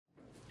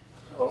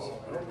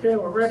Okay,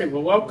 we're ready.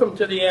 Well, welcome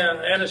to the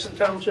Addison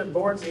Township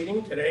Board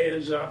meeting. Today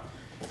is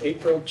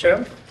April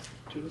 10th,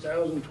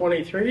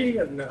 2023,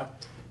 and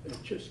it's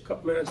just a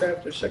couple minutes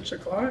after 6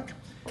 o'clock.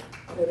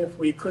 And if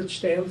we could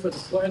stand for the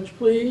pledge,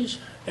 please.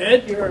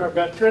 Ed, you're our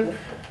veteran.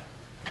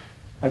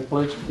 I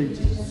pledge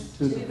allegiance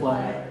to the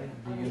flag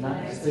of the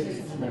United States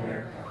of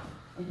America,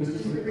 to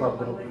the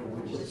republic for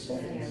which it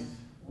stands,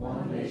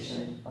 one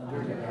nation,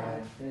 under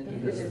God,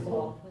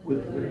 indivisible,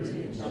 with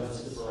liberty and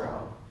justice for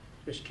all.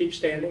 Just keep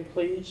standing,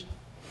 please.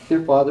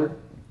 Dear Father,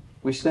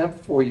 we stand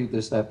before you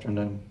this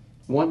afternoon,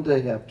 one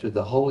day after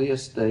the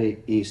holiest day,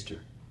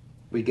 Easter.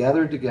 We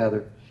gather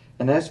together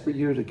and ask for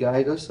you to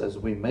guide us as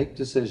we make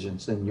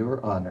decisions in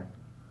your honor.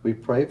 We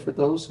pray for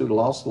those who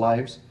lost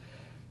lives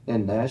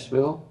in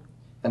Nashville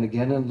and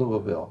again in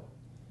Louisville.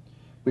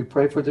 We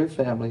pray for their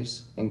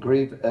families and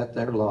grieve at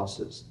their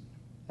losses.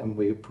 And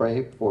we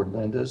pray for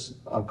Linda's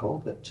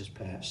uncle that just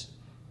passed.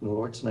 In the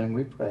Lord's name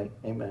we pray.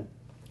 Amen.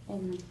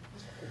 Amen.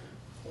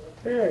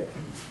 Okay.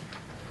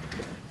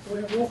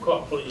 We have roll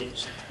call,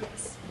 please.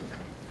 Yes.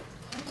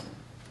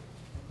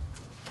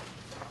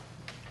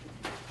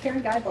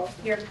 Karen Geibel,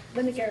 here.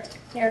 Linda Garrett,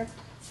 here.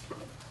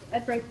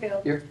 Ed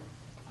Brakefield. Here.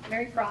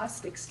 Mary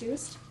Frost,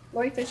 excused.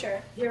 Lori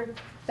Fisher, here.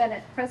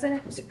 Bennett,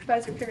 present.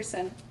 Supervisor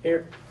Pearson.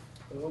 Here.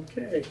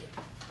 Okay.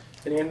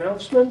 Any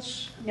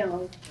announcements?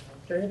 No.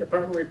 Okay,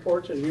 department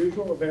reports as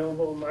usual,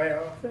 available in my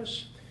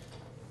office.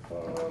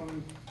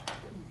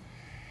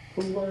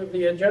 Approval of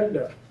the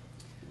agenda.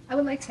 I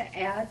would like to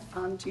add,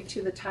 due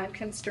to the time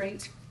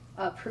constraints,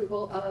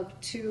 approval of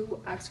 2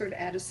 Oxford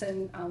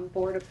Addison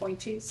board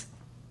appointees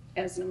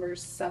as number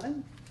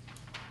 7.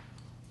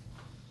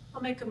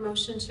 I'll make a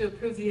motion to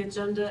approve the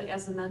agenda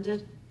as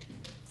amended.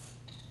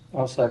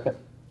 I'll second.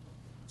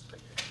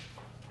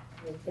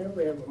 Okay,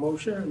 we have a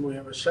motion and we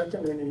have a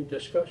second. Any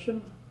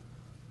discussion?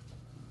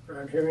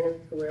 Not hearing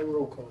it. Can we have a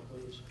roll call,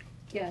 please?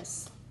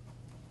 Yes.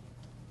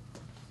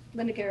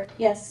 Linda Garrett.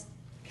 Yes.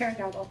 Karen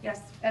Geibel.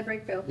 Yes. Ed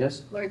Brakefield.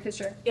 Yes. Lori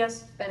Fisher.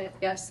 Yes. Bennett,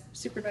 yes.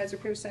 Supervisor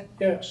Pearson.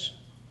 Yes.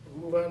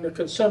 We'll move on to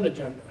consent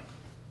agenda.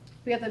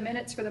 We have the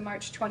minutes for the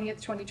March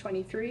 20th,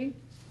 2023,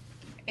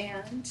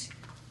 and,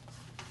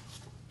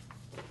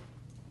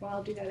 well,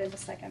 I'll do that in a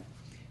second.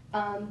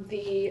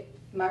 The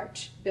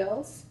March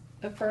bills,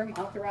 affirm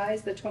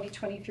authorize the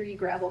 2023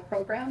 gravel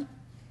program,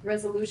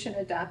 resolution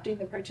adopting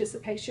the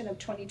participation of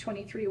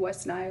 2023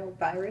 West Nile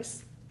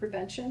virus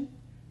prevention,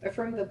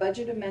 affirm the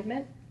budget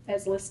amendment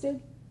as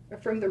listed,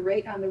 affirm the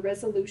rate on the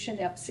resolution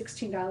at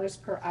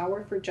 $16 per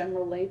hour for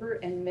general labor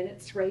and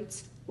minutes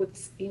rates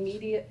with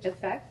immediate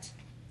effect,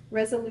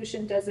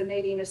 resolution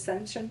designating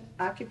Ascension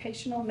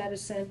Occupational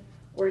Medicine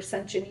or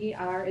Ascension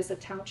ER as a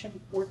township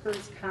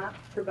workers' comp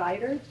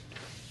provider.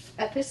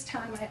 At this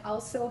time, I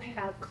also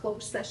have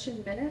closed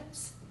session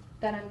minutes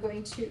that I'm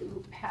going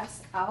to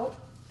pass out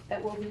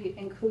that will be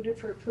included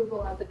for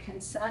approval of the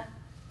consent.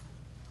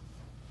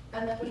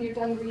 And then when you're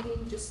done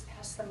reading, just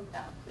pass them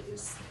down,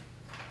 please.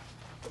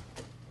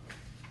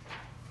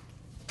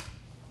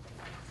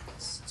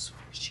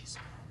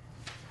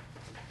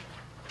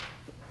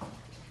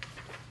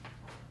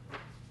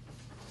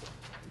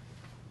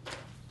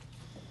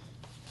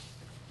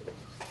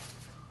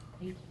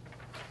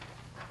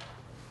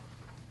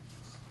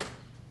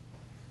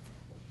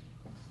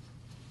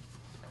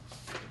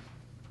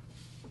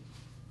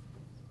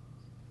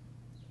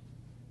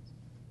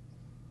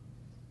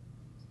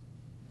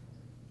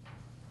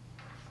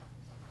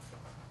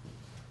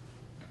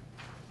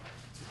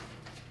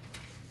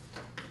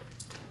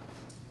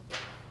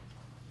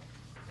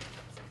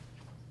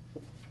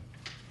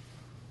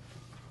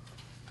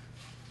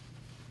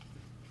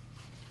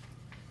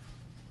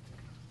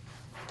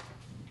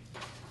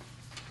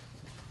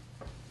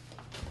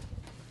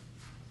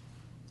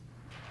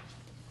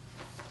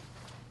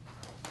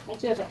 I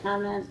do have a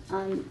comment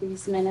on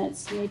these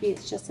minutes. Maybe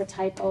it's just a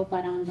typo,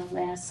 but on the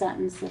last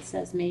sentence it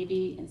says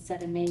maybe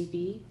instead of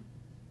maybe.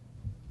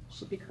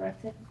 Should be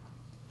corrected.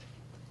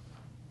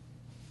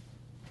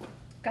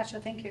 Gotcha,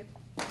 thank you.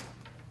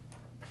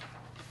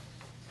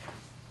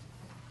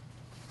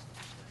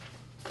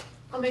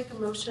 I'll make a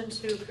motion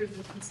to approve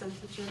the consent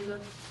agenda.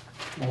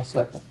 I'll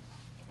second.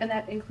 And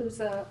that includes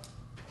the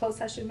closed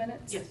session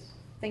minutes? Yes.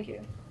 Thank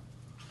you.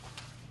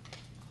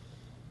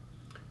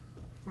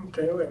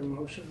 Okay, we have a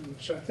motion and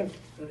a second.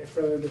 Any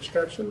further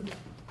discussion?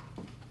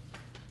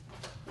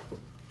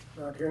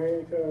 Not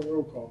hearing it.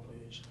 Roll call,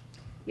 please.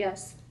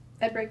 Yes.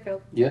 Ed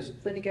Brakefield. Yes.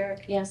 Linda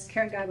Garrett. Yes.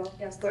 Karen Geibel.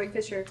 Yes. Lori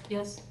Fisher.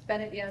 Yes.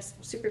 Bennett, yes.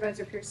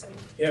 Supervisor Pearson.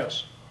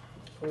 Yes.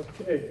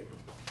 Okay.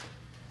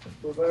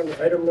 Move on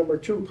to item number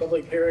 2,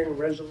 public hearing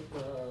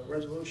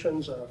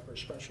resolutions for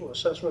special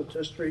assessment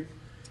district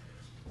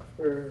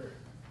for,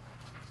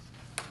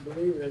 I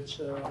believe it's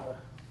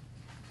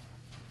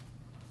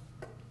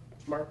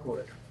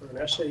Markwood, for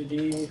an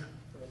SAD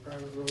for a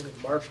private road in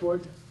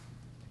Markwood.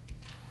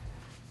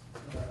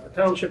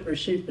 Township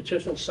received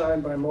petitions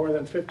signed by more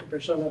than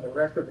 50% of the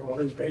record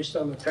owners based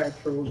on the tax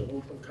rules of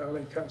Oakland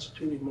County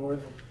constituting more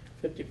than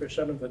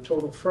 50% of the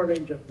total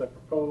frontage of the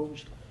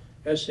proposed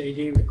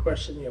SAD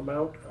requesting the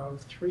amount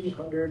of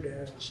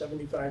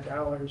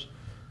 $375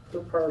 per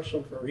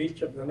parcel for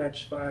each of the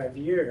next 5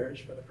 years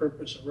for the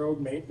purpose of road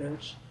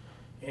maintenance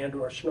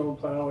and/or snow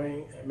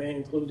plowing, and may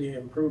include the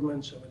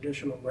improvements of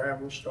additional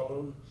gravel,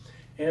 stone,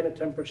 and a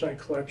 10%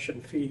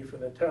 collection fee for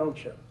the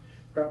township.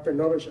 Proper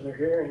notice of the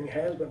hearing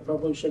has been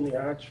published in the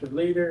Oxford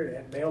Leader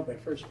and mailed by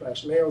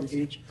first-class mail to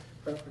each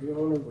property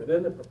owner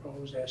within the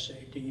proposed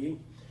SAD,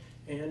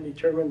 and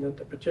determined that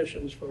the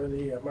petitions for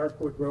the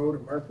Markwood Road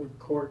and Markwood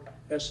Court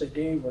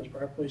SAD was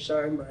properly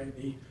signed by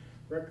the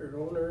record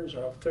owners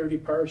of 30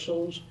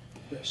 parcels,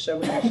 with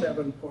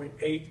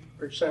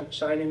 77.8%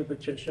 signing the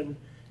petition,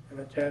 and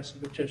attach the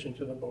petition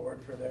to the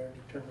board for their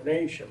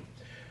determination.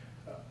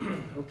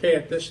 Okay,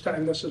 at this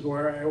time, this is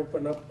where I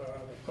open up the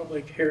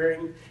public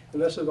hearing,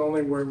 and this is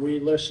only where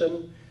we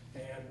listen.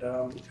 And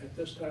at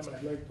this time,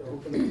 I'd like to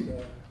open up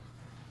the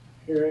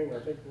hearing. I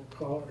think we'll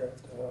call it at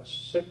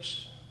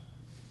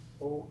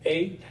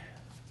 6:08.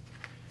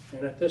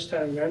 And at this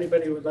time, if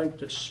anybody would like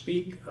to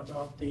speak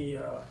about the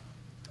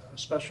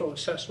Special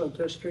Assessment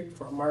District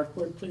for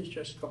Markwood, please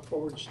just come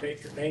forward and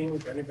state your name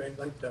if anybody would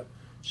like to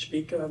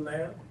speak on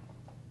that.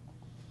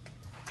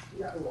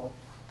 Yeah, I will.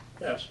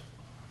 Yes.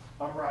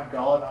 I'm Rod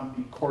Gullett. I'm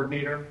the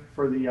coordinator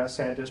for the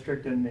SAD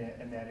district in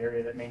that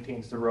area that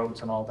maintains the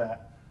roads and all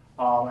that.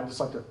 I'd just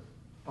like to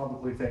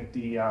publicly thank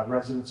the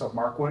residents of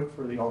Markwood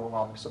for the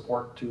overwhelming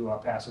support to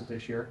pass it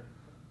this year.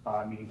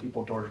 Meeting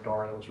people door to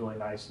door, that was really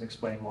nice, and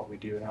explaining what we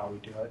do and how we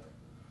do it.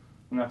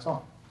 And that's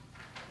all.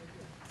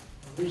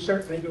 We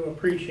certainly do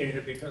appreciate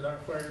it, because our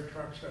fire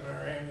trucks and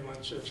our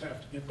ambulances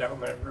have to get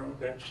down that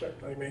road, and it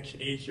certainly makes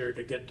it easier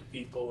to get to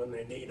people when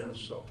they need us,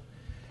 so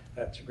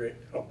that's great.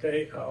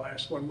 Okay, I'll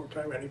ask one more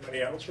time, anybody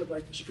else would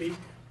like to speak?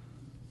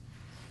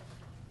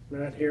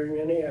 Not hearing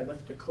any, I'd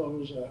like to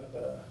close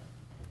the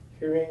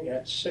hearing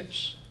at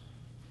 6:09,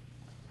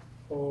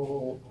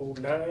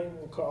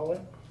 we'll call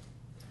it.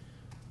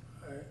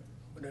 I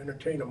would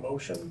entertain a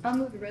motion. I'll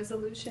move the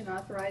resolution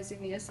authorizing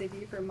the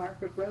SAD for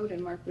Markwood Road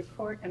and Markwood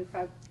Court and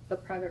the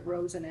private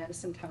roads in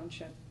Addison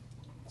Township.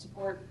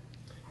 Support.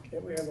 Okay,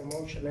 we have a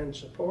motion and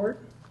support.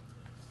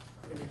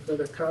 Any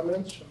further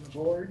comments from the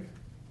board?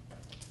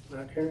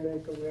 Not hearing any,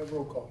 can we have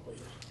roll call,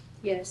 please?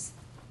 Yes.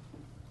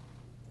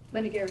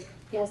 Linda Garrett.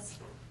 Yes.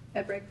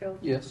 Ed Brakefield.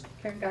 Yes.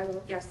 Karen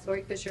Guyval. Yes.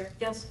 Lori Fisher.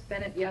 Yes.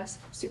 Bennett, yes.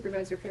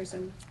 Supervisor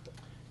Pearson.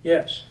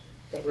 Yes,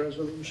 that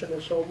resolution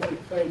is so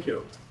moved. Thank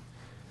you.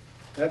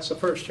 That's the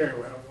first hearing.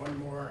 We'll have one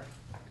more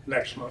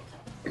next month.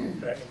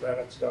 Okay, then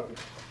it's done.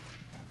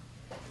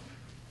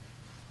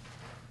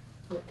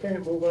 Okay,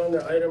 move on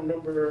to item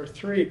number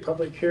 3,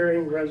 public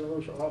hearing,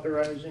 resolution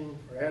authorizing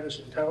for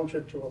Addison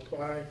Township to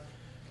apply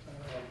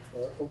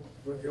for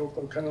the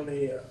Oakland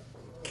County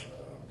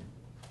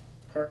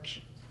Parks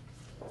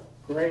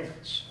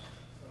grants.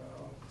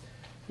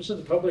 This is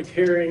the public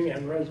hearing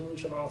and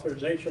resolution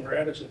authorization for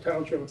Addison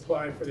Township to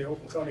apply for the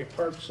Oakland County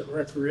Parks and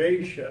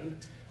Recreation.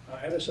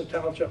 Addison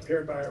Township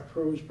hereby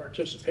approves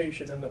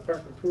participation in the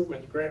Park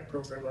Improvement Grant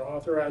Program and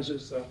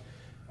authorizes the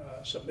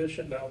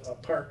submission of a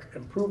Park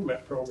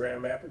Improvement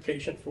Program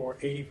application for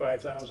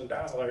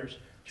 $85,000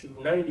 to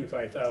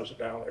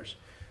 $95,000.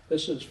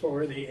 This is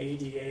for the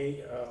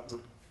ADA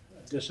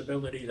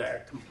Disabilities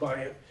Act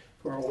compliant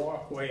for a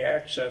walkway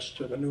access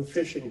to the new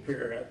fishing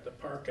pier at the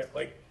park at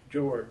Lake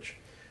George,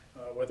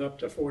 with up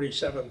to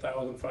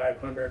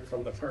 $47,500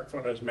 from the park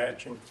fund as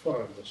matching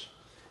funds.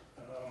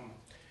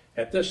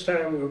 At this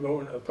time, we'll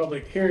go into the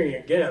public hearing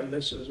again.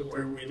 This is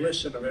where we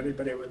listen if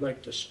anybody would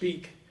like to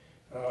speak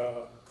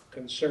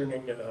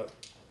concerning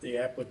the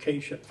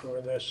application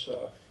for this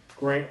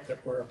grant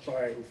that we're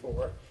applying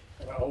for.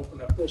 And I'll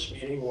open up this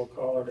meeting. We'll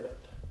call it at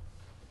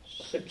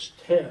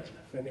 6:10.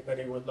 If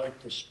anybody would like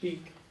to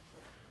speak,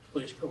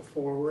 please come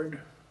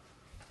forward.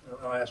 And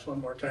I'll ask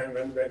one more time if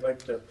anybody would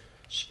like to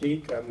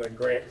speak on the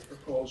grant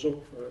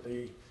proposal for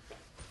the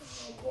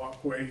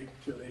walkway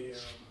to the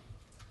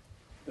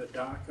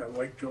dock on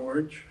Lake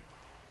George.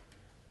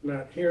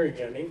 Not hearing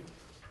any.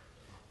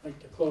 I'd like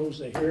to close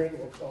the hearing.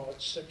 We'll call it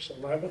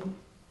 6:11.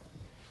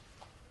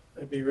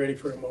 I'd be ready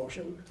for a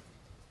motion.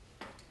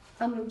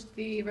 I'll move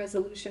the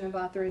resolution of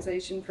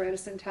authorization for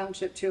Addison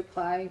Township to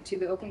apply to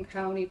the Oakland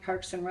County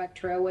Parks and Rec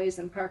Trailways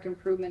and Park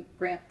Improvement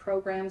Grant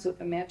Programs with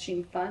the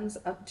matching funds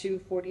up to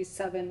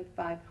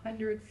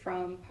 $47,500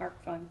 from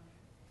Park Fund.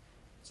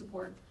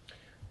 Support.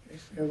 Okay,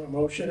 we have a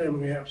motion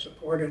and we have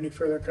support. Any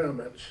further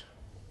comments?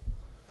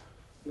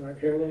 Not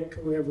hearing any.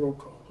 Can we have roll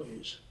call,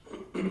 please?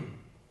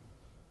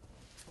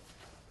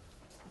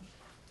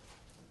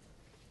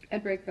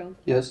 Ed Brakefield.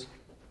 Yes.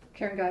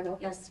 Karen Guyval.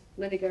 Yes.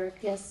 Linda Garrett.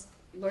 Yes.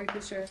 Lori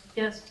Fisher.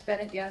 Yes.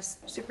 Bennett, yes.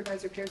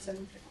 Supervisor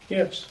Pearson.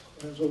 Yes,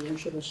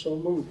 resolution is so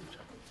moved.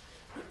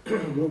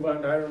 Move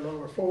on to item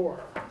number 4.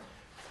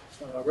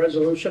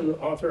 Resolution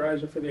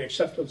authorizing for the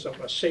acceptance of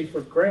a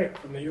SAFER grant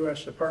from the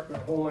U.S.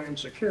 Department of Homeland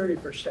Security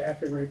for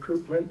staffing,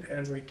 recruitment,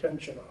 and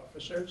retention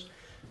officers.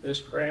 This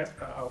grant,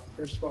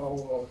 first of all,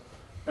 will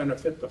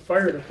benefit the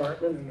fire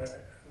department, and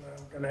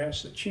I'm going to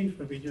ask the chief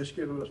if he just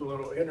gives us a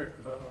little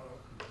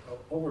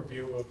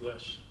overview of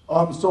this?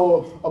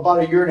 So about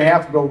a year and a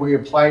half ago, we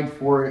applied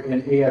for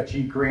an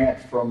AFG grant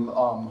from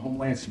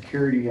Homeland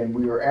Security, and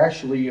we were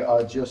actually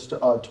just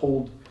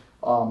told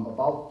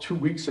about 2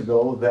 weeks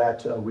ago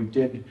that we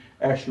did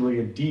actually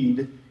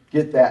indeed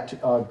get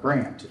that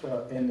grant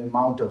in the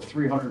amount of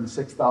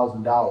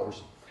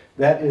 $306,000.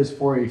 That is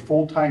for a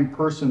full-time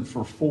person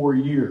for 4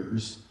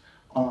 years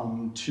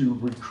to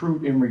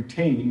recruit and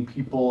retain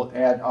people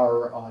at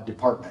our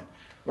department.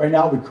 Right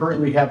now, we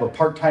currently have a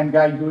part-time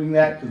guy doing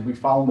that because we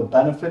found the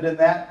benefit in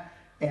that.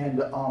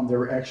 And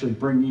they're actually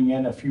bringing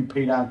in a few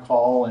paid on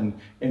call and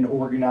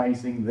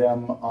organizing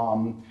them.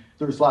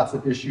 There's lots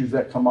of issues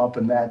that come up,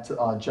 and that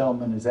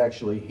gentleman is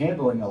actually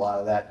handling a lot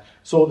of that.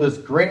 So this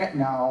grant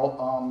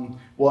now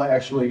will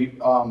actually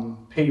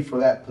pay for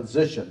that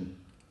position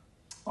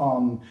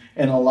and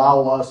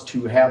allow us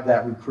to have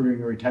that recruiting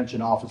and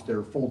retention office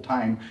there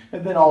full-time,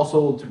 and then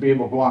also to be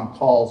able to go on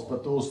calls,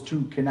 but those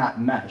two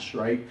cannot mesh,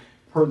 right?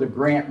 Per the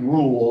grant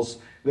rules,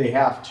 they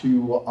have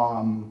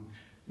to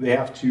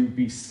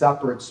be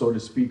separate, so to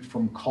speak,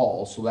 from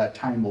calls, so that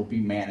time will be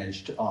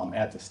managed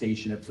at the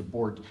station if the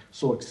board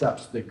so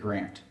accepts the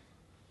grant.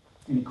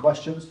 Any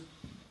questions?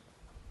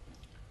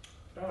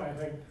 No, I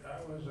think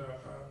that was a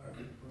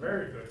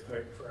very good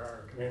thing for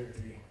our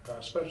community,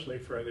 especially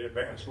for the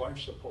advanced life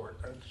support.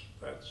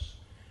 That's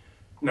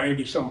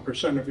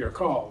 90-some% of your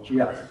calls,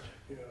 Yes. correct?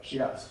 Yes.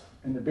 Yes,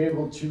 and to be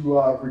able to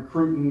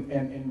recruit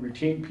and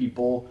retain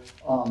people,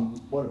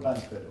 what a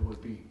benefit it would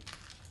be,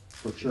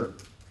 for sure.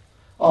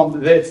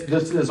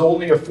 This is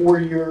only a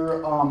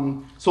 4-year,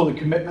 so the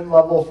commitment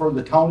level for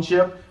the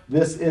township,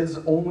 this is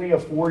only a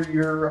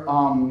 4-year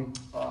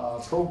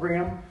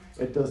program.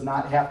 It does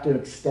not have to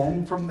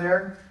extend from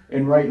there.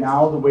 And right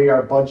now, the way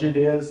our budget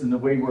is and the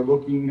way we're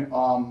looking,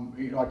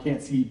 I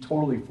can't see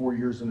totally 4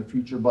 years in the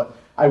future, but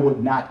I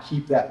would not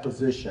keep that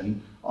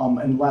position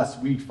unless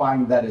we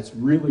find that it's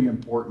really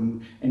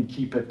important and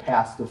keep it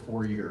past the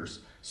 4 years.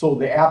 So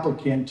the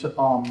applicant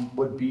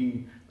would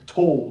be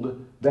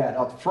told that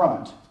up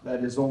front,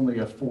 that is only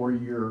a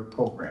 4-year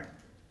program.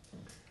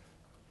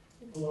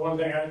 Well, the one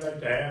thing I'd like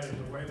to add is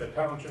the way the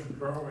township is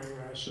growing,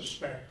 I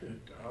suspect that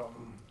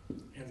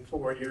in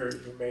 4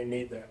 years you may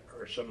need that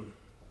person.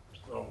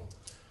 So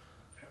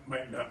that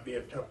might not be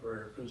a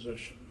temporary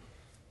position.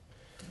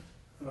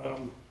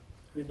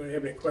 Anybody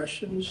have any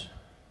questions?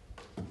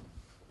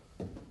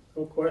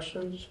 No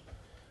questions?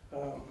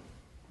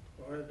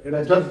 And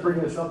that does bring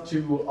us up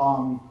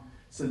to,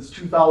 since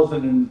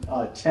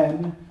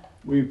 2010,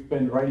 we've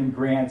been writing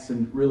grants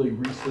and really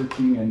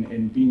researching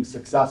and being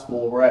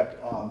successful. We're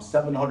at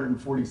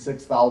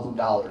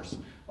 $746,000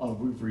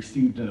 we've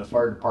received in the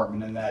fire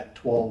department in that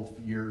 12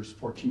 years,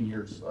 14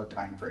 years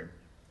time frame.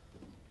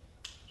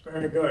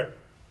 Very good.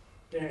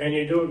 And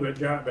you do a good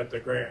job at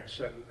the grants,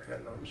 and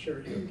I'm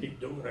sure you'll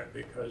keep doing it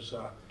because,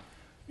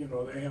 they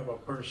have a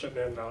person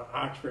in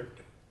Oxford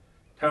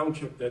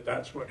Township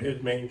that's what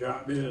his main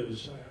job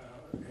is.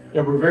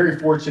 Yeah, we're very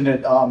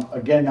fortunate.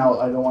 Again, now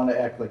I don't want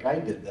to act like I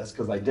did this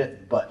because I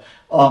didn't, but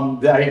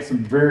that I have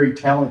some very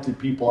talented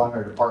people on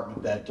our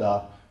department that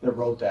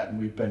wrote that, and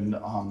we've been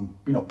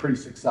pretty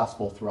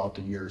successful throughout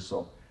the years.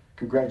 So,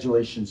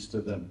 congratulations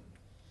to them.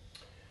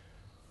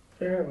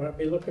 Yeah, I'll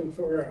be looking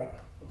for a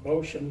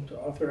motion to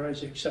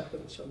authorize the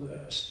acceptance of the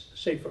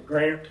SAFER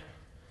grant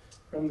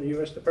from the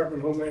U.S.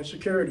 Department of Homeland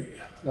Security.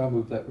 I'll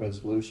move that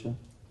resolution.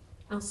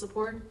 I'll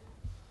support.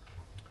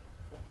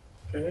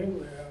 Okay,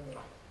 we have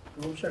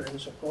a motion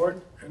and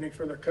support. Any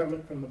further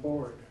comment from the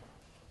board?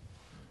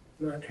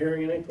 Not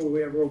hearing anything, will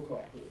we have roll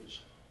call,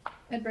 please?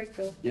 Ed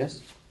Brakefield.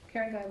 Yes?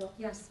 Karen Guyville.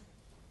 Yes.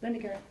 Linda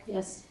Garrett.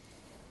 Yes.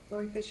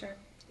 Lori Fisher.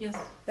 Yes.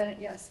 Bennett,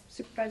 yes.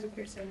 Supervisor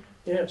Pearson.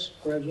 Yes,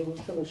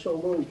 resolution is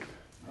so moved.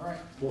 All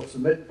right, we'll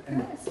submit,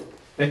 and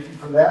thank you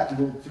for that, and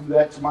we'll do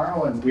that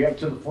tomorrow, and we have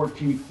to the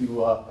 14th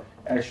to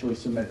actually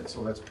submit it,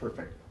 so that's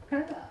perfect.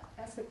 Can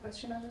I ask a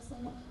question on this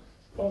one?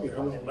 Oh, you're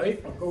a little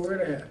late, I'll go right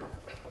ahead.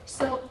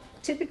 So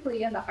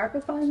typically in the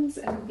ARPA funds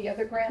and the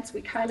other grants,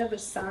 we kind of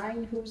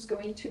assign who's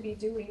going to be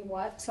doing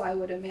what. So I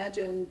would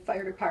imagine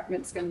fire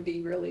department's going to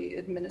be really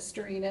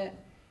administering it.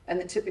 And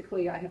then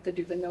typically I have to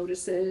do the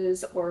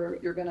notices, or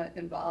you're going to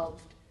involve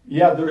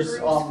Yeah, there's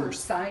Bruce for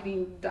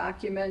signing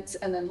documents,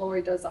 and then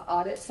Lori does the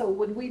audit. So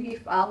would we be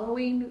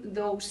following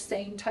those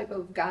same type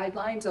of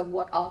guidelines of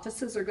what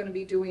offices are going to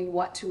be doing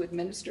what to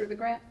administer the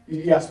grant?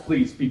 Yes,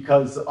 please,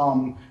 because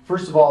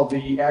first of all,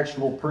 the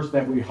actual person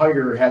that we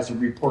hire has a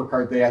report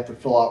card they have to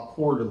fill out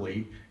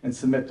quarterly and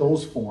submit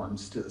those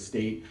forms to the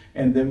state,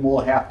 and then we'll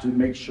have to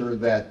make sure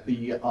that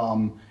the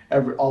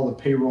all the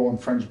payroll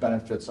and fringe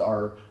benefits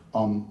are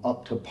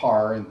up to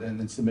par, and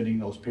then submitting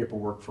those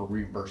paperwork for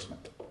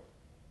reimbursement.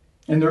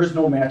 And there is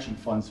no matching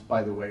funds,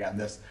 by the way, on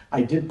this.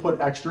 I did put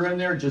extra in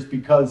there just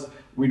because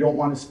we don't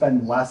want to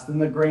spend less than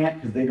the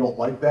grant because they don't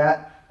like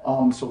that.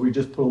 So we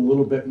just put a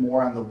little bit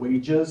more on the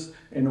wages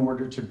in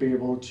order to be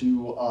able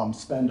to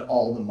spend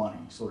all the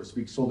money, so to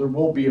speak. So there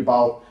will be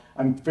about,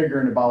 I'm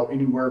figuring about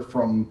anywhere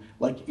from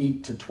like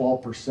 8 to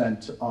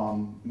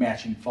 12%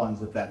 matching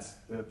funds, if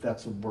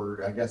that's a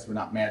word. I guess we're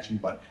not matching,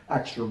 but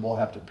extra we'll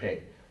have to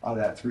pay. out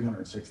of that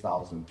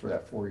 306,000 for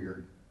that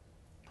 4-year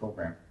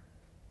program.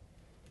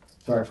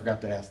 Sorry, I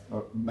forgot to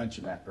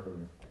mention that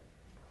earlier.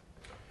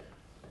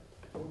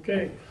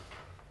 Okay.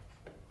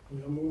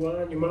 We'll move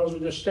on. You might as well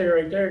just stay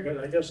right there, because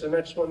I guess the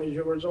next one is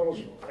yours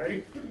also,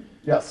 right?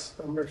 Yes.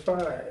 Number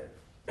 5,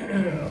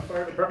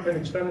 Fire Department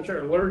expenditure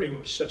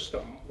alerting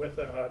system with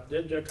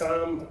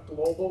Digicom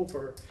Global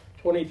for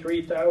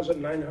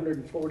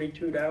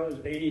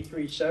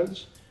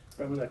 $23,942.83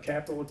 from the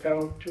capital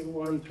account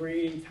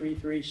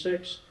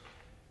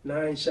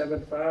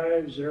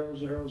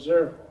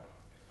 213-336-975-000.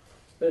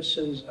 This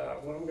is,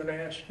 well, I'm going to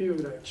ask you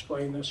to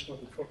explain this one.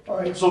 All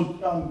right, so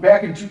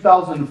back in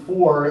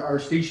 2004, our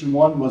Station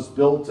 1 was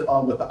built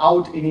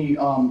without any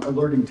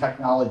alerting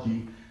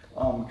technology,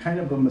 kind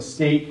of a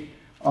mistake.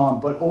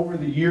 But over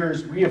the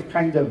years, we have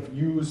kind of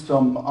used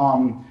some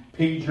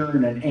pager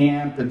and an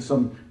amp and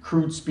some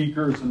crude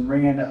speakers and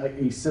ran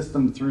a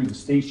system through the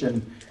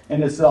station.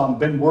 And it's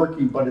been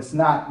working, but it's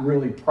not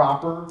really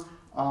proper.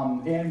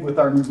 And with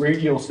our new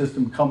radio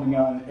system coming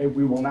on,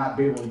 we will not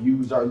be able to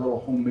use our little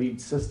homemade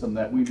system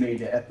that we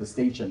made at the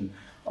station.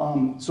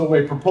 So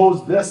we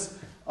proposed this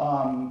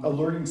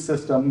alerting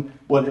system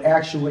would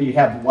actually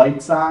have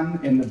lights on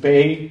in the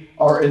bay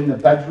or in the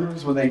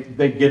bedrooms when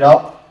they get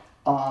up.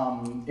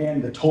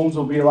 And the tones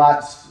will be a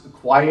lot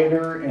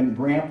quieter and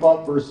ramp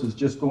up versus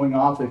just going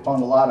off. They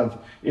found a lot of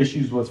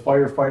issues with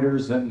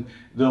firefighters and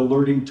the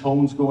alerting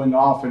tones going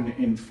off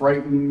and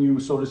frightening you,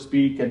 so to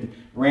speak, and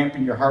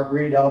ramping your heart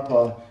rate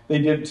up. They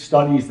did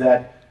studies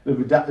that they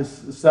would dead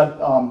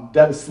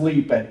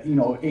asleep at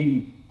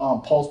 80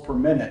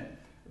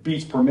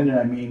 beats per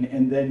minute,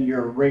 and then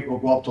your rate will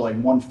go up to like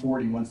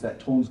 140 once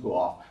that tones go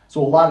off.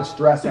 So a lot of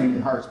stress on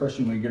your heart,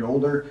 especially when you get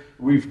older.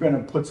 We're going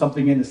to put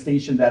something in the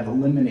station that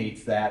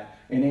eliminates that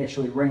and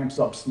actually ramps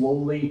up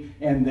slowly.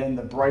 And then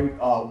the bright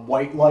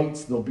white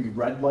lights, there'll be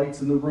red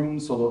lights in the room,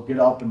 so they'll get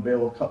up and be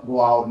able to go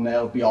out, and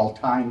that'll be all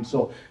timed.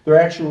 So there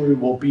actually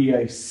will be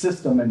a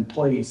system in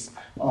place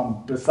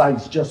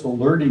besides just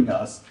alerting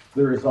us.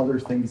 There is other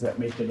things that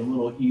make it a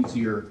little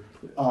easier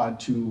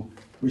to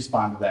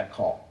respond to that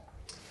call.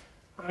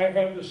 I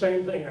have the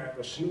same thing. I have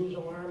a snooze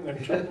alarm,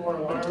 then 2 more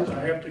alarms.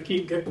 I have to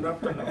keep getting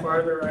up, and the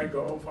farther I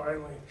go,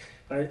 finally,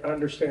 I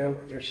understand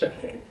what you're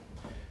saying.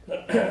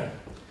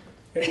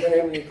 Anybody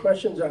have any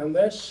questions on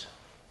this?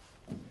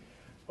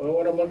 Well,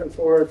 what I'm looking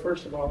for,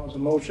 first of all, is a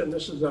motion.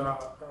 This is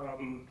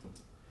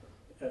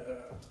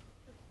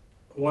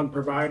one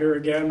provider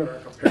again, or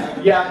a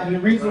comparative? Yeah, and the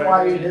reason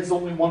why it is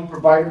only one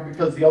provider,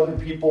 because the other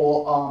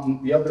people,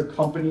 the other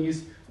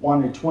companies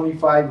want a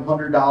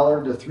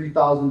 $2,500 to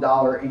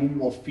 $3,000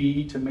 annual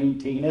fee to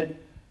maintain it.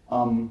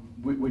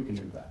 We can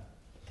do that.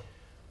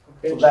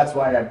 Okay, So that's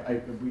why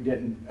we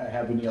didn't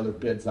have any other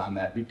bids on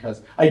that,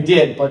 because I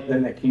did, but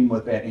then it came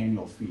with that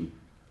annual fee.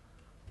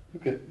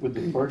 Okay, with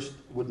the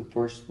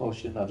first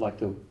motion, I'd like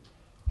to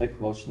make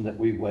a motion that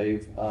we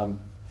waive the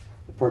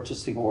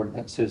purchasing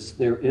ordinances.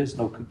 There is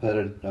no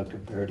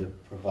comparative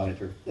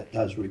provider that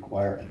does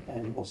require an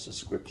annual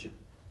subscription.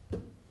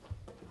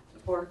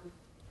 Support.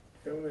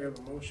 Okay, we have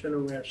a motion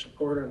and we have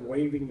support on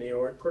waiving the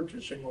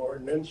purchasing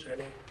ordinance.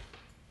 Any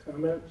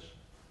comments?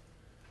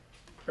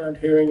 Not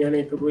hearing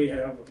any. Could we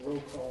have a roll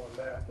call on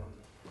that one?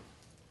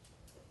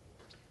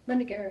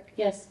 Linda Garrett.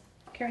 Yes.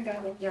 Karen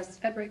Guyval. Yes.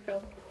 Ed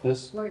Brightfield.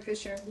 Yes? Lori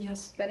Fisher.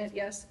 Yes. Bennett,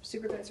 yes.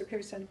 Supervisor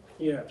Pearson.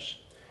 Yes.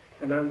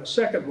 And on the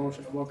second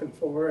motion I'm looking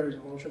for is a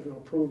motion to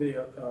approve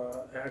the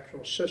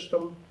actual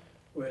system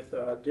with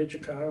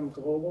Digicom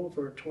Global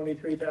for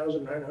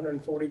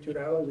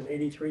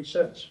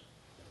 $23,942.83.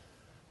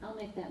 I'll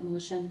make that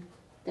motion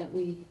that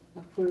we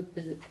approve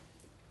the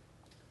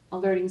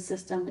alerting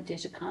system with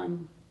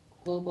Digicom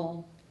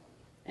Global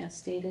as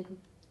stated.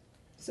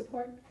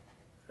 Support.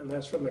 And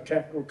that's from the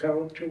capital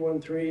account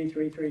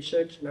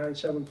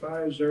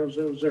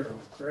 213-336-975-000,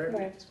 correct?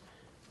 Correct.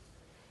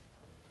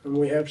 And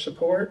we have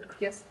support?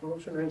 Yes.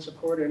 Motion and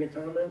support. Any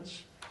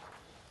comments?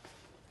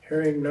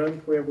 Hearing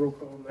none, can we have roll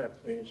call on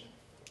that, please?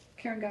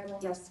 Karen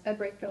Guyval. Yes. Ed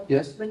Brightfield.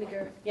 Yes? Linda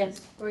Garrett.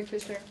 Yes. Lori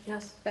Fisher.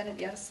 Yes. Bennett,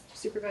 yes.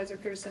 Supervisor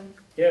Pearson.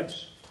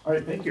 Yes. All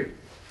right, thank you.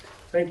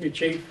 Thank you,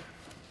 Chief.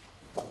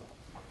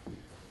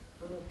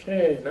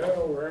 Okay,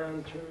 now we're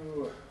on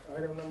to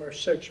item number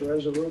 6,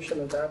 resolution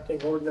adopting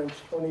ordinance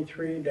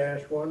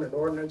 23-1, an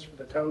ordinance for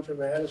the Township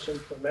of Addison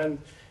to amend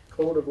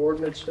Code of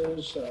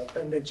Ordinances,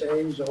 Appendix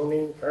A,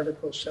 zoning,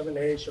 Article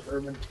 7A,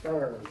 suburban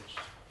farms.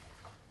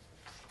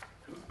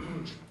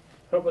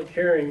 Public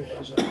hearing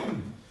is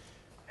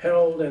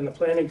held, and the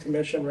Planning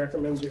Commission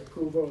recommends the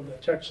approval of the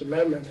text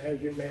amendment.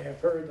 As you may have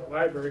heard, the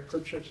library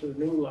purchased a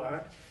new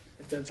lot.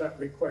 It does not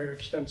require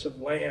extensive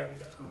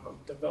land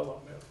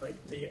development like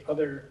the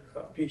other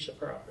piece of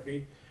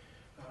property.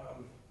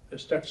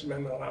 This text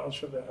amendment allows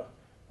for the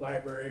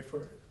library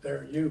for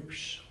their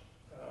use.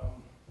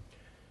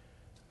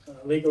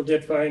 Legal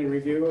did find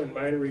review and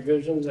minor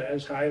revisions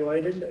as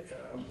highlighted.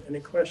 Any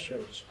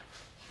questions?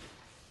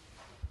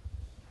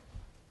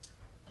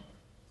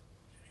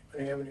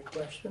 Anybody have any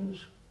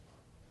questions?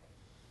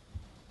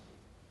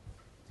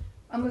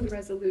 I'll move the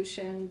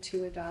resolution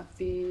to adopt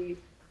the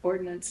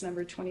ordinance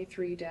number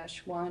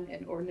 23-1,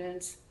 an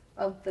ordinance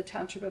of the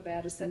Township of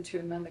Addison to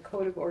amend the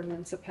Code of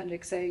Ordinance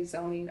Appendix A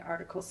zoning,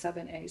 Article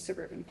 7A,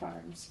 suburban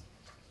farms.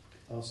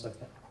 I'll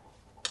second.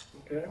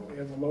 Okay, we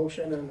have a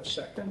motion and a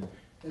second.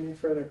 Any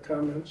further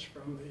comments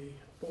from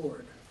the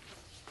board?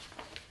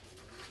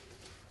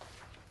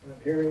 Not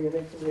hearing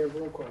anything here,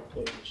 roll call,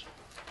 please.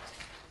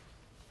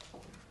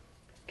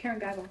 Karen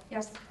Guyval.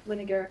 Yes.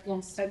 Linda Garrett.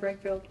 Yes. Ed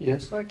Brightfield.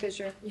 Yes. Lori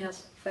Fisher.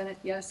 Yes. Bennett,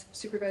 yes.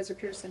 Supervisor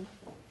Pearson.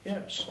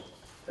 Yes,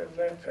 and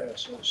that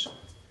passes.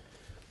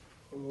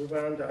 We'll move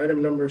on to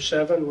item number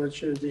 7,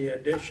 which is the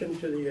addition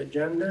to the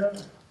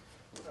agenda.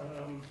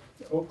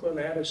 Oakland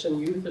Addison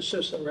Youth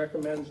Assistant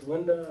recommends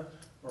Linda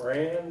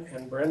Moran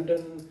and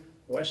Brendan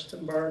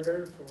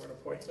Westenbarger for an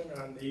appointment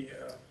on the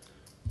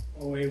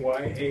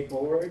OAYA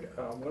board.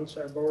 Once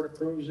our board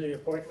approves the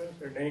appointment,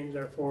 their names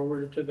are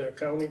forwarded to the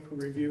county for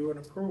review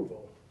and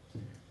approval.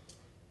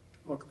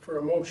 Looking for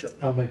a motion.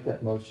 I'll make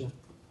that motion.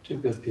 Two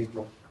good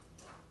people.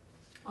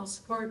 I'll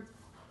support.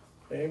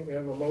 Okay, we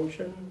have a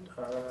motion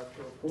to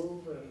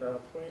approve and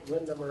appoint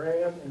Linda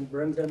Moran and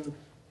Brendan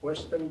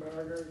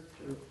Westenbarger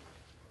to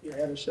the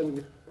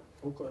Addison,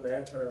 Oakland,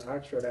 or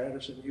Oxford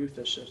Addison Youth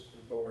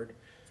Assistant Board.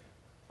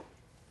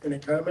 Any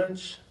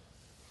comments?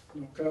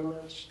 No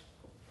comments?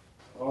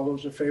 All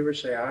those in favor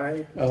say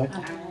aye.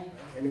 Aye.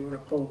 Anyone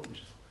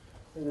opposed?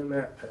 And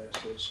that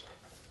passes.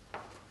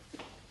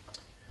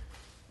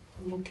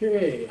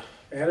 Okay,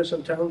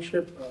 Addison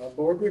Township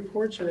board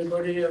reports.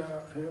 Anybody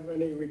have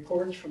any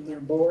reports from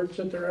their boards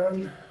that they're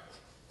on?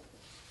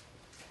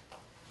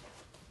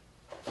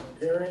 Not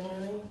hearing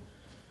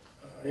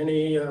any?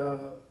 Any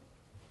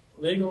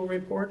legal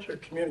reports or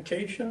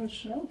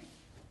communications? No.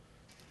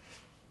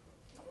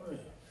 Boy,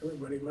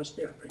 everybody must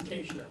be on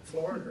vacation in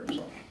Florida or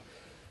something.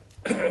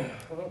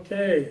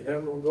 Okay,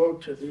 then we'll go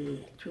to the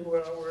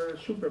 2-hour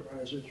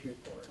supervisor's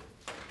report.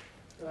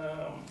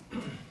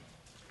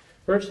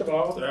 First of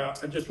all, I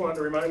just wanted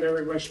to remind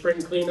everybody,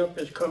 spring cleanup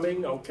is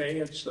coming, okay?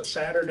 It's the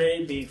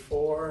Saturday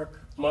before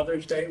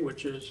Mother's Day,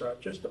 which is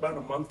just about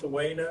a month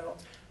away now.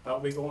 I'll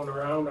be going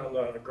around on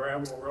the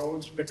gravel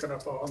roads, picking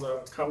up all the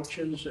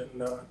couches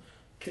and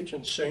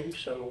kitchen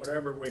sinks and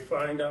whatever we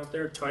find out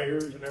there,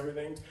 tires and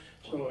everything.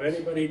 So if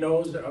anybody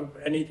knows of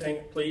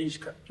anything, please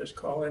just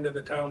call into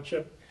the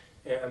township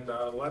and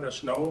let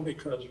us know,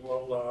 because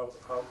I'll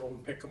go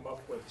and pick them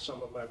up with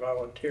some of my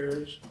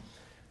volunteers.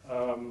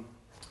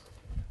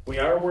 We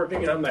are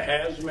working on the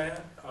hazmat.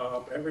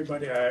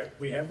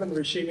 We have been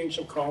receiving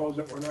some calls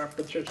that we're not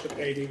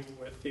participating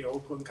with the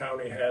Oakland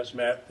County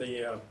hazmat.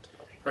 The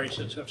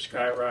prices have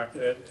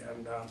skyrocketed,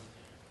 and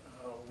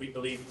we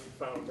believe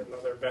we found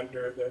another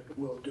vendor that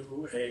will do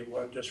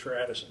one just for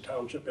Addison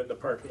Township in the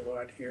parking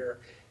lot here,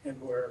 and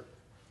we're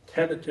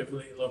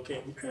tentatively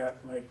looking at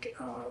like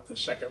the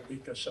second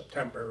week of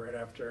September, right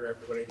after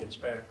everybody gets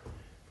back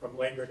from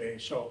Labor Day.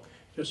 So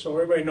just so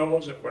everybody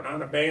knows that we're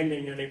not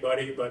abandoning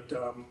anybody, but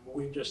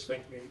we just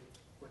think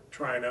we're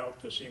trying out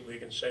to see if we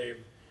can save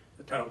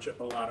the township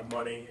a lot of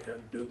money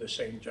and do the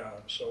same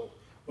job. So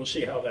we'll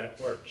see how that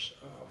works.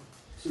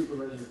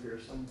 Supervisor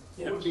Pearson,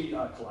 Yes. what would be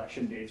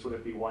collection dates? Would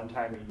it be one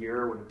time a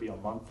year? Would it be a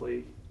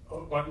monthly?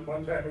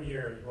 One time a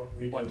year is what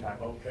we do. One time.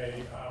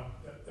 Okay.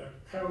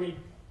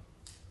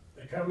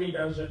 The county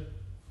does it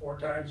 4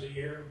 times a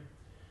year,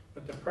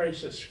 but the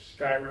price has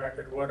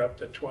skyrocketed, up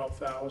to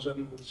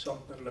 $12,000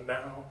 something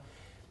now.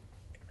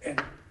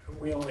 And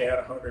we only had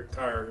 100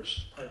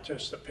 cars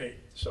participate.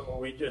 So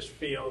we just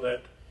feel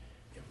that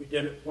if we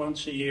did it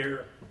once a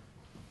year,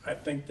 I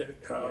think that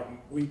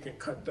we can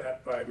cut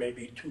that by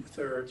maybe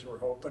 2/3, we're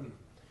hoping,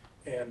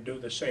 and do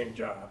the same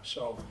job.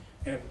 So,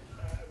 and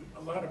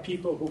a lot of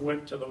people who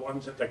went to the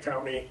ones at the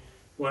county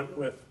went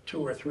with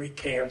 2 or 3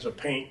 cans of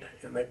paint,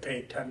 and they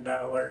paid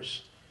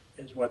 $10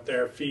 is what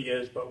their fee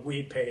is, but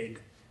we paid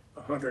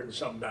 $100 and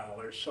some.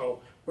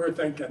 So we're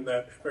thinking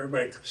that if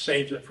everybody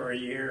saves it for a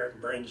year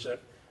and brings it,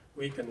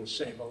 we can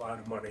save a lot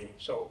of money.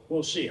 So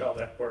we'll see how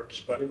that works,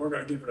 but we're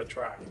going to give it a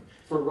try.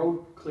 For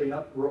road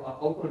cleanup,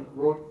 Oakland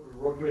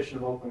Road Commission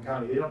of Oakland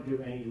County, they don't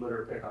do any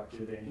litter pickup,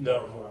 do they?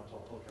 No.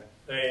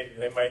 Okay.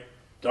 They might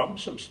dump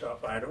some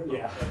stuff, I don't know,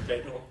 Yeah. but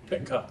they don't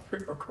pick up,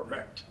 you're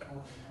correct.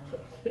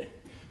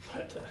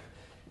 But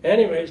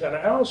anyways, and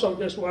I also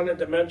just wanted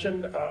to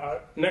mention,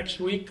 next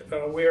week,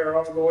 we are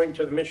all going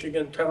to the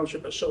Michigan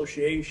Township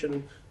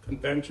Association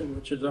Convention,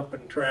 which is up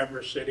in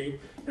Traverse City,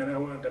 and I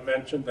wanted to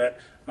mention that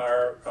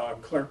our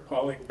clerk,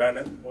 Pauline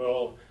Bennett,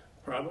 will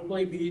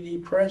probably be the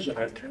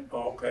president,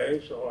 okay?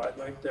 So I'd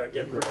like to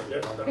give her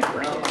just a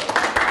round.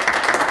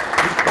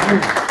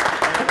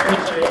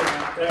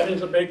 That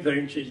is a big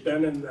thing. She's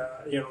been in,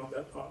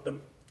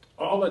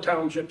 all the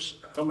townships.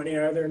 How many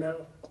are there now?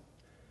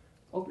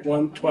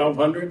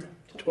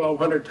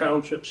 1,200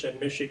 townships in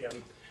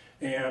Michigan.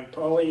 And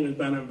Pauline has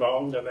been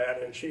involved in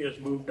that, and she has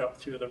moved up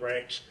through the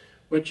ranks,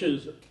 which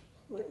is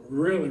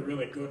really,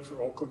 really good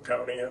for Oakland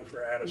County and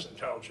for Addison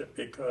Township,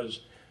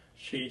 because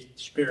she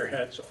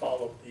spearheads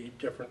all of the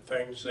different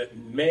things that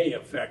may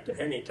affect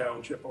any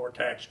township or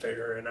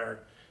taxpayer in our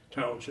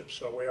township.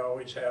 So we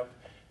always have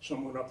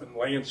someone up in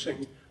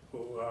Lansing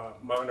who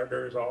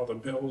monitors all the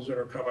bills that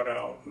are coming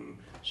out. And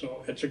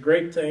so it's a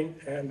great thing,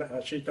 and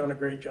she's done a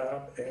great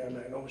job, and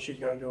I know she's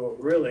going to do a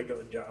really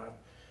good job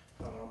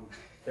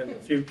in the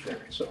future.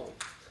 So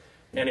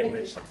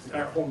anyways,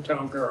 our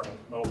hometown girl,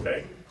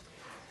 okay?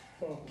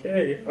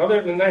 Okay,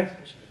 other than that,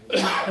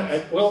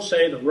 I will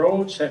say the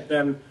roads have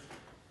been,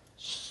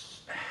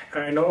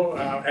 I know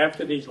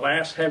after these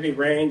last heavy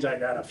rains, I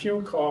got a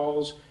few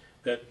calls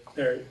that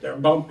they're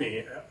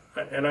bumpy.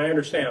 And I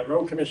understand, the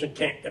road commission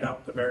can't get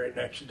out the very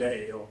next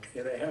day,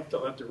 okay? They have to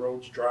let the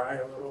roads dry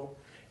a little.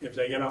 If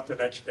they get out the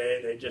next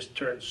day, they just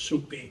turn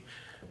soupy.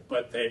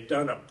 But they've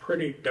done a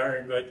pretty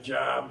darn good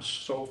job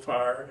so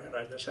far, and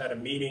I just had a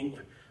meeting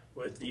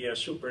with the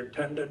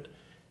superintendent,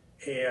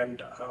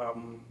 and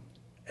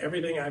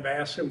everything I've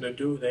asked them to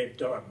do, they've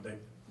done.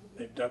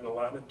 They've done a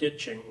lot of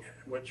ditching,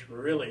 which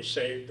really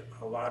saved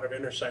a lot of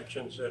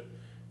intersections that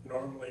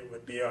normally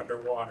would be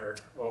underwater,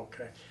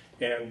 okay?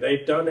 And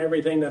they've done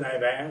everything that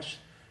I've asked.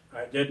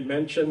 I did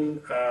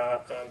mention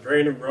on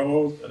Drainer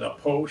Road, the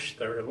posts,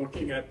 they're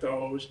looking at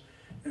those.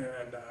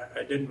 And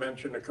I did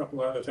mention a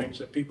couple other things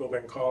that people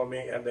have been calling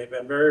me, and they've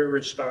been very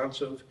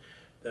responsive.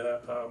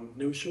 The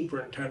new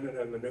superintendent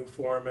and the new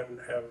foreman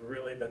have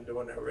really been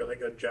doing a really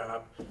good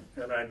job,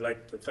 and I'd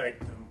like to thank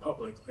them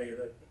publicly.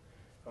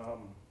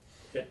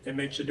 That it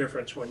makes a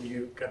difference when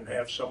you can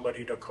have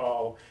somebody to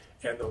call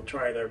and they'll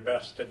try their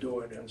best to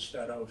do it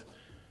instead of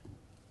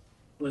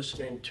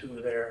listening to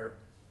their,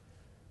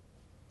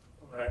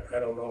 I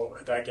don't know,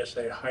 I guess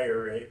they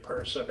hire a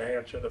person to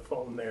answer the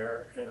phone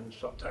there, and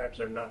sometimes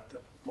they're not the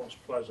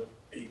most pleasant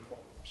people.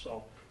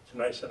 So it's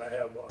nice that I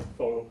have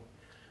a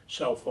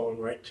cell phone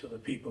right to the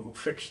people who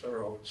fix the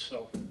roads.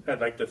 So I'd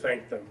like to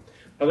thank them.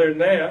 Other than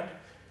that,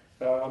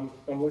 I'm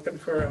looking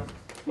for a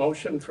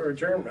motion for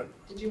adjournment.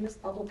 Did you miss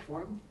public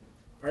forum?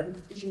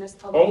 Pardon? Did you miss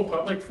public? Oh,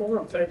 public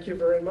forum, thank you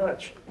very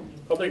much.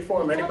 Public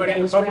forum, anybody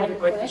in the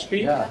public like to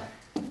speak? Yeah.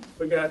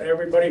 We got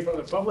everybody from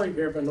the public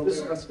here, but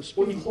nobody wants to With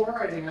speak.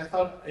 chloriding, I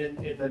thought in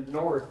the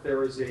north, there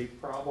was a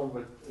problem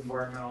with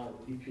environmental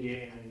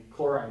EPA and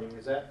chloriding.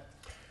 Has that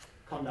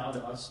come down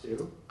to us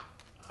too?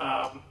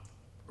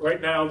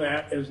 Right now,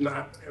 that is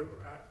not,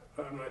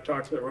 when I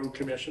talked to the road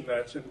commission,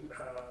 that's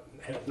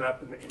has not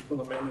been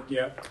implemented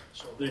yet.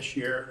 So this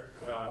year,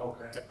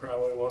 it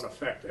probably won't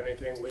affect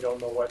anything. We don't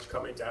know what's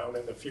coming down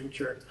in the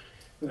future.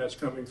 And that's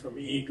coming from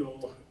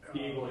Eagle.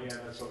 Eagle, yeah,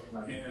 that's what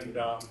I'm And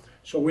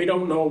so we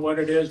don't know what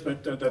it is,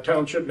 but the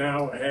township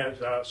now has,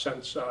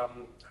 since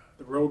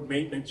the road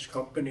maintenance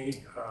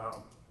company,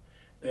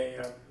 they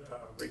have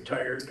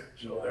retired,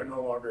 so they're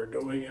no longer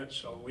doing it.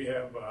 So we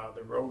have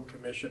the road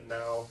commission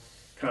now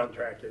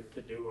contracted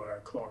to do our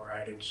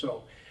chloriding.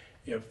 So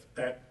if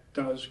that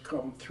does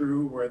come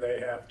through where they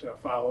have to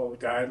follow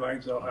the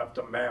guidelines, they'll have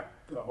to map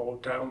the whole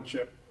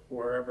township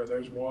wherever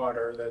there's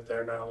water that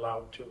they're not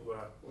allowed to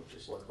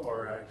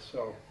chloride.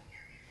 So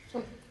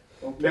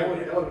that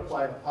would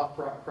apply to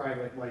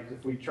private, like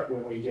if we try,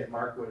 when we get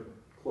Markwood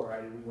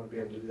chloride, we wouldn't be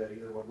able to do that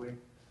either, would we?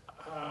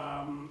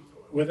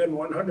 within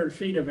 100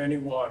 feet of any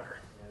water.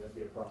 Yeah, that'd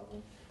be a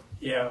problem.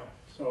 Yeah,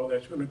 so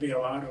there's going to be a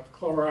lot of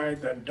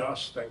chloride, then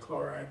dust, then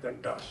chloride,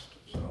 then dust.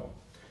 So,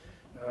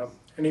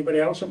 anybody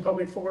else in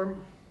public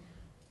forum?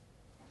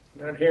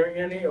 Not hearing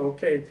any?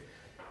 Okay.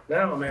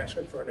 Now I'm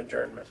asking for an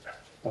adjournment.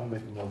 I'll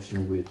make a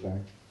motion we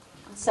adjourn.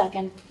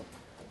 Second.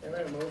 And I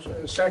have a motion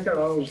and a second.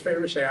 All those in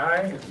favor say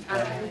aye.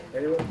 Aye.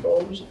 Anyone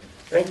opposed?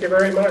 Thank you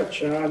very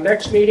much.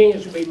 Next meeting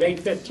is will be May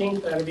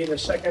 15th. That'll be the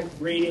second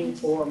reading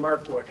for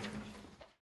Markwood.